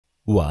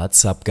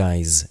What's up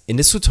guys? In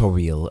this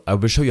tutorial, I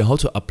will show you how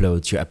to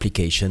upload your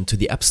application to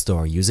the App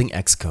Store using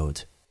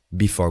Xcode.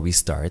 Before we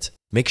start,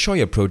 make sure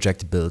your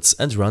project builds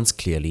and runs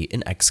clearly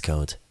in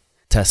Xcode.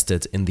 Test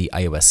it in the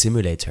iOS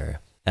simulator,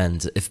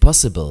 and if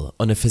possible,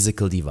 on a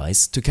physical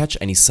device to catch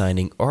any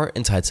signing or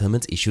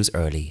entitlement issues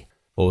early.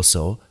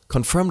 Also,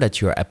 confirm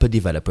that your Apple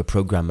Developer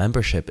Program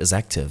membership is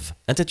active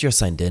and that you're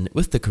signed in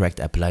with the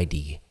correct Apple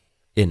ID.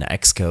 In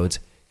Xcode,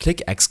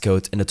 click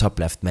Xcode in the top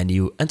left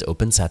menu and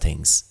open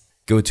Settings.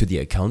 Go to the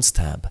Accounts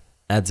tab,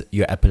 add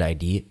your Apple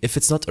ID if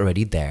it's not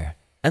already there,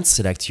 and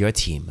select your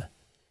team.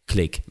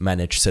 Click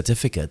Manage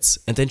Certificates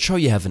and ensure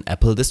you have an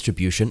Apple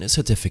distribution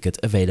certificate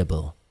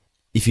available.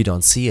 If you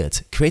don't see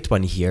it, create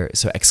one here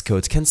so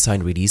Xcode can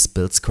sign release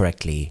builds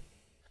correctly.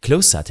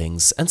 Close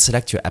Settings and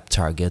select your app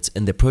target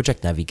in the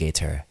Project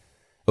Navigator.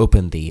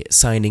 Open the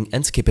Signing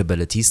and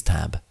Capabilities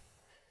tab.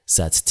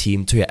 Set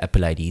Team to your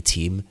Apple ID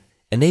team,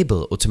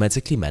 enable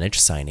Automatically Manage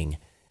Signing,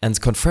 and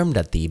confirm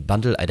that the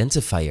bundle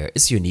identifier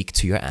is unique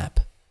to your app.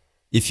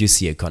 If you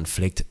see a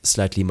conflict,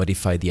 slightly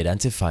modify the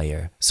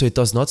identifier so it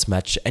does not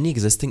match any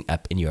existing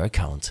app in your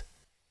account.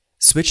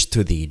 Switch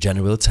to the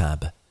General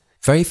tab.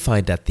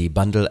 Verify that the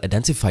bundle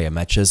identifier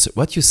matches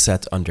what you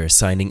set under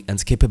Signing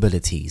and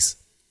Capabilities.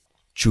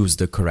 Choose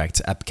the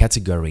correct app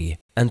category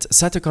and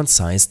set a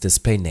concise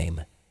display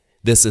name.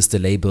 This is the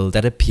label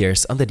that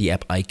appears under the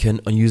app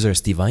icon on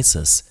users'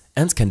 devices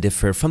and can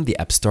differ from the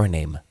App Store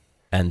name.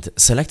 And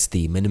select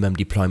the minimum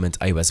deployment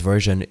iOS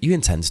version you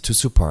intend to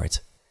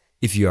support.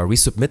 If you are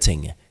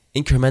resubmitting,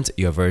 increment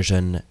your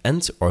version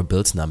and/or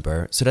build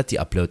number so that the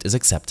upload is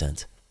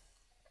accepted.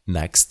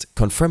 Next,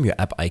 confirm your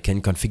app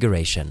icon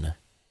configuration.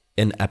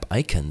 In App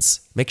Icons,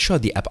 make sure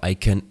the app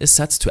icon is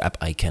set to App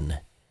Icon.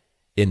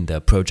 In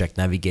the Project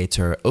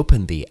Navigator,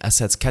 open the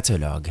Assets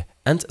Catalog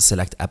and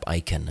select App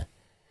Icon.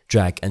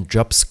 Drag and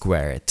drop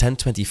square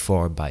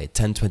 1024 by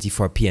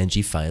 1024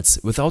 PNG files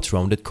without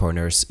rounded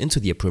corners into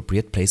the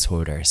appropriate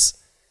placeholders.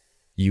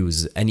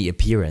 Use any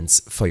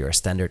appearance for your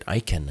standard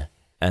icon,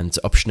 and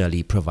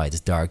optionally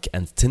provide dark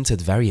and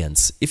tinted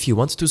variants if you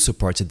want to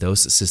support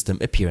those system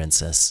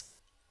appearances.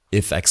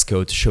 If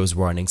Xcode shows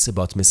warnings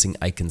about missing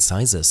icon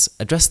sizes,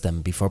 address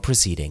them before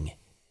proceeding.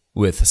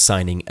 With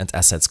signing and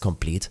assets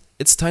complete,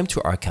 it's time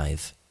to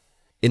archive.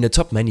 In the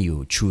top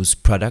menu, choose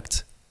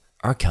Product,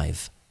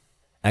 Archive.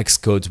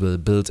 Xcode will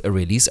build a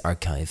release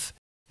archive.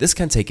 This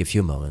can take a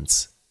few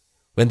moments.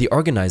 When the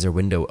Organizer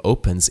window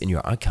opens in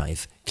your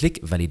archive, click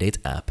Validate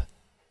App.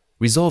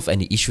 Resolve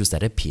any issues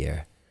that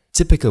appear.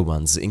 Typical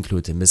ones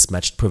include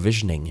mismatched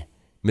provisioning,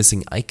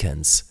 missing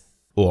icons,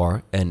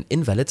 or an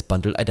invalid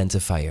bundle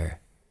identifier.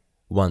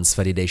 Once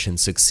validation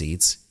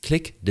succeeds,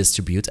 click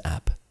Distribute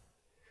App.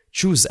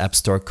 Choose App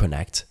Store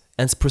Connect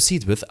and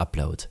proceed with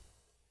upload.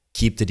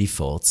 Keep the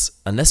defaults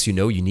unless you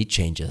know you need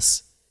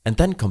changes, and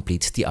then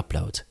complete the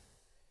upload.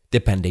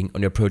 Depending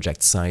on your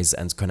project size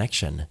and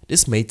connection,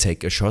 this may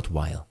take a short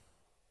while.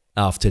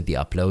 After the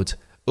upload,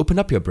 open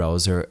up your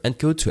browser and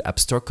go to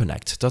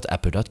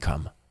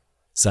appstoreconnect.apple.com.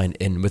 Sign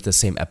in with the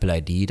same Apple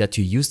ID that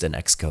you used in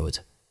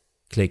Xcode.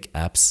 Click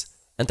Apps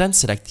and then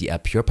select the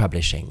app you're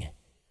publishing.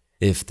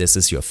 If this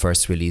is your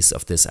first release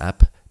of this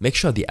app, make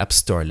sure the App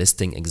Store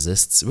listing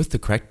exists with the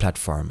correct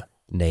platform,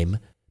 name,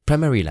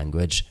 primary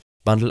language,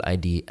 bundle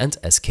ID and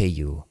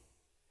SKU.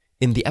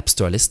 In the App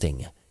Store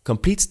listing,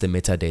 complete the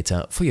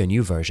metadata for your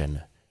new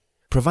version.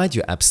 Provide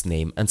your app's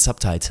name and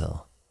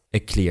subtitle, a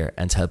clear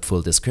and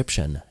helpful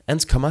description,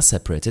 and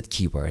comma-separated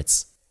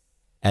keywords.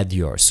 Add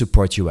your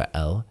support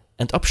URL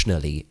and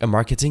optionally a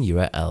marketing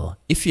URL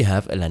if you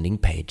have a landing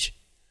page.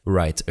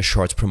 Write a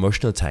short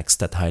promotional text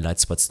that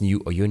highlights what's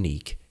new or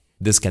unique.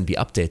 This can be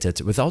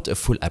updated without a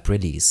full app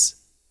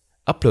release.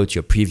 Upload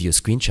your preview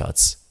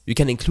screenshots. You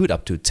can include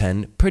up to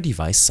 10 per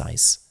device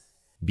size.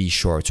 Be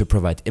sure to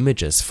provide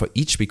images for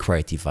each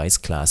required device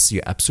class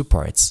your app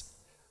supports.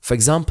 For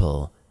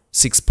example,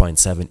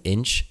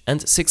 6.7-inch and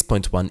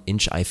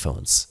 6.1-inch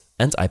iPhones,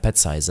 and iPad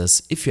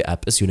sizes if your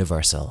app is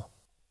universal.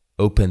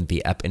 Open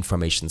the App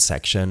Information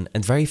section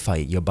and verify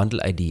your bundle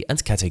ID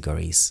and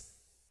categories.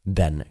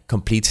 Then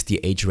complete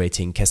the age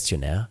rating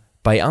questionnaire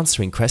by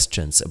answering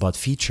questions about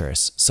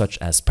features such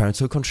as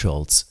parental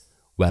controls,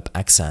 web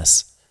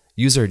access,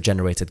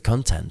 user-generated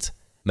content,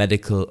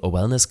 medical or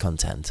wellness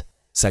content,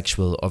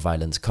 sexual or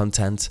violent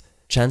content,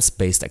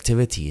 chance-based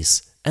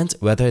activities, and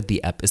whether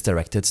the app is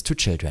directed to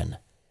children.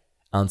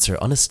 Answer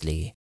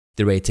honestly.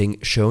 The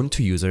rating shown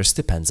to users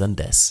depends on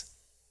this.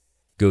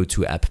 Go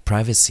to App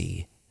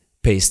Privacy,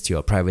 paste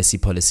your privacy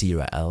policy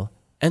URL,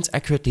 and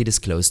accurately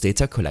disclose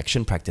data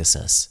collection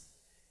practices.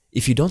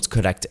 If you don't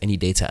collect any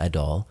data at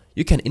all,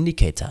 you can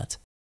indicate that,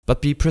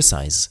 but be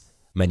precise.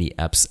 Many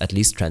apps at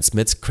least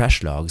transmit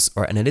crash logs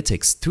or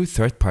analytics through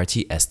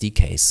third-party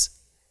SDKs.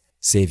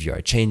 Save your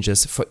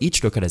changes for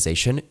each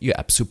localization your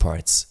app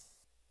supports.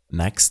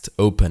 Next,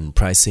 open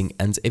Pricing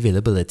and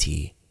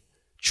Availability.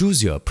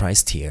 Choose your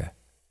price tier,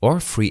 or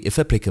free if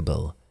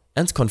applicable,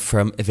 and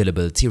confirm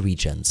availability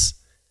regions.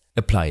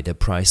 Apply the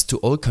price to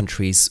all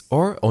countries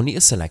or only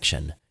a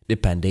selection,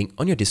 depending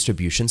on your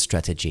distribution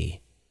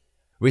strategy.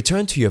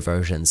 Return to your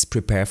version's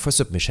Prepare for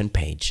Submission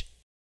page.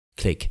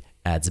 Click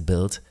Add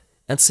Build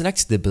and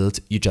select the build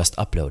you just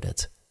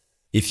uploaded.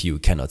 If you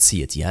cannot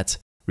see it yet,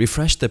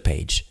 refresh the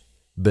page.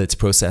 Build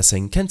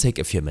processing can take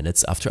a few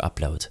minutes after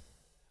upload.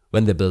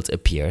 When the build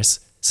appears,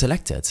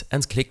 select it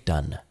and click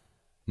Done.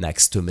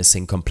 Next to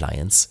Missing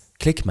Compliance,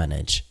 click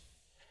Manage.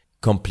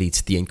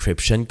 Complete the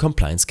Encryption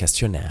Compliance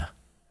Questionnaire.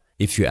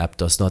 If your app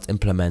does not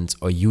implement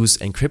or use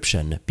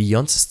encryption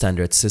beyond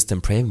standard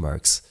system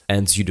frameworks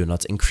and you do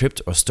not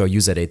encrypt or store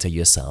user data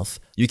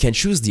yourself, you can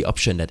choose the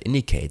option that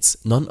indicates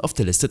none of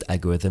the listed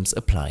algorithms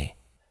apply.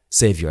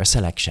 Save your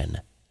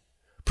selection.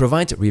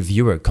 Provide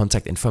reviewer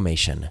contact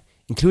information,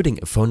 including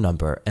a phone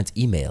number and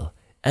email,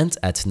 and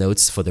add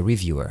notes for the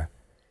reviewer.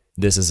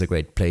 This is a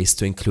great place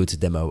to include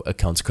demo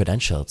account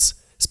credentials,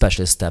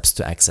 special steps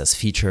to access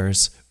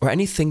features, or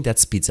anything that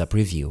speeds up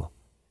review.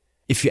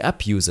 If your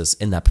app uses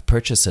in-app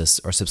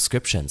purchases or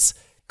subscriptions,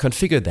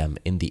 configure them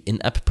in the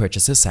In-App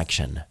Purchases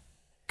section.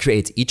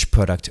 Create each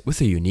product with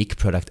a unique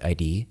product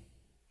ID.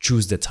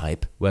 Choose the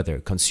type, whether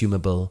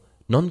consumable,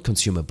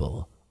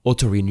 non-consumable,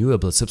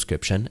 auto-renewable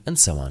subscription, and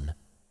so on.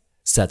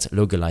 Set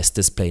localized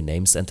display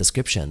names and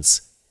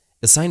descriptions.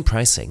 Assign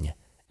pricing,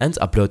 and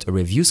upload a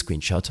review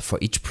screenshot for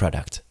each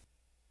product.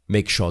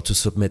 Make sure to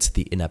submit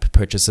the in-app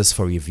purchases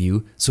for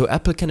review so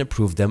Apple can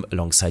approve them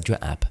alongside your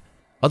app.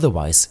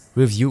 Otherwise,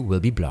 review will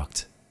be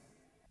blocked.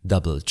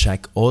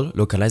 Double-check all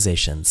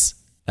localizations.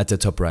 At the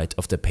top right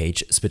of the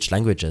page, switch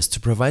languages to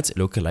provide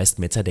localized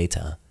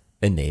metadata,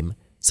 a name,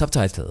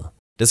 subtitle,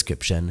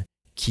 description,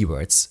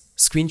 keywords,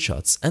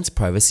 screenshots, and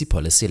privacy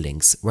policy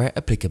links where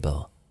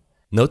applicable.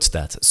 Note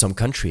that some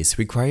countries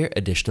require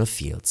additional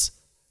fields.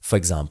 For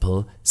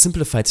example,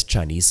 simplified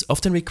Chinese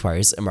often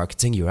requires a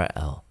marketing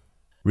URL.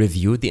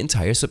 Review the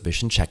entire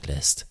submission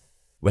checklist.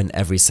 When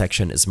every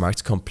section is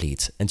marked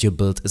complete and your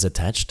build is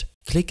attached,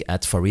 click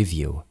Add for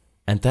Review,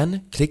 and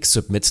then click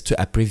Submit to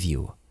App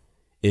Review.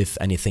 If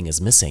anything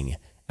is missing,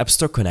 App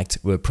Store Connect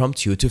will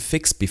prompt you to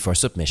fix before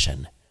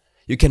submission.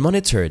 You can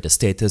monitor the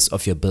status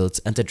of your build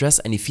and address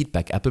any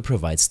feedback Apple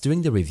provides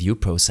during the review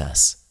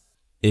process.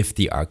 If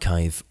the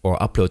archive or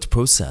upload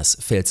process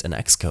fails in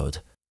Xcode,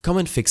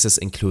 common fixes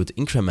include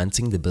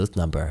incrementing the build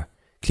number,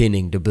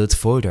 cleaning the build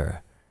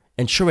folder,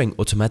 ensuring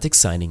automatic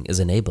signing is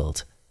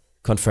enabled,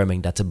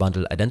 confirming that the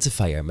bundle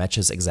identifier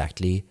matches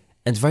exactly,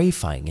 and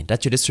verifying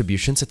that your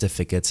distribution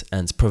certificate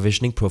and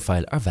provisioning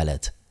profile are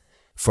valid.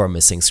 For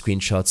missing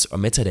screenshots or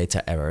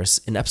metadata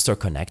errors in App Store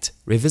Connect,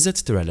 revisit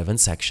the relevant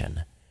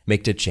section,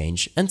 make the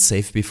change, and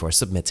save before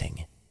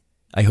submitting.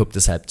 I hope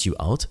this helped you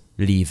out.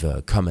 Leave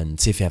a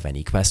comment if you have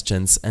any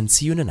questions, and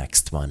see you in the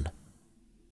next one.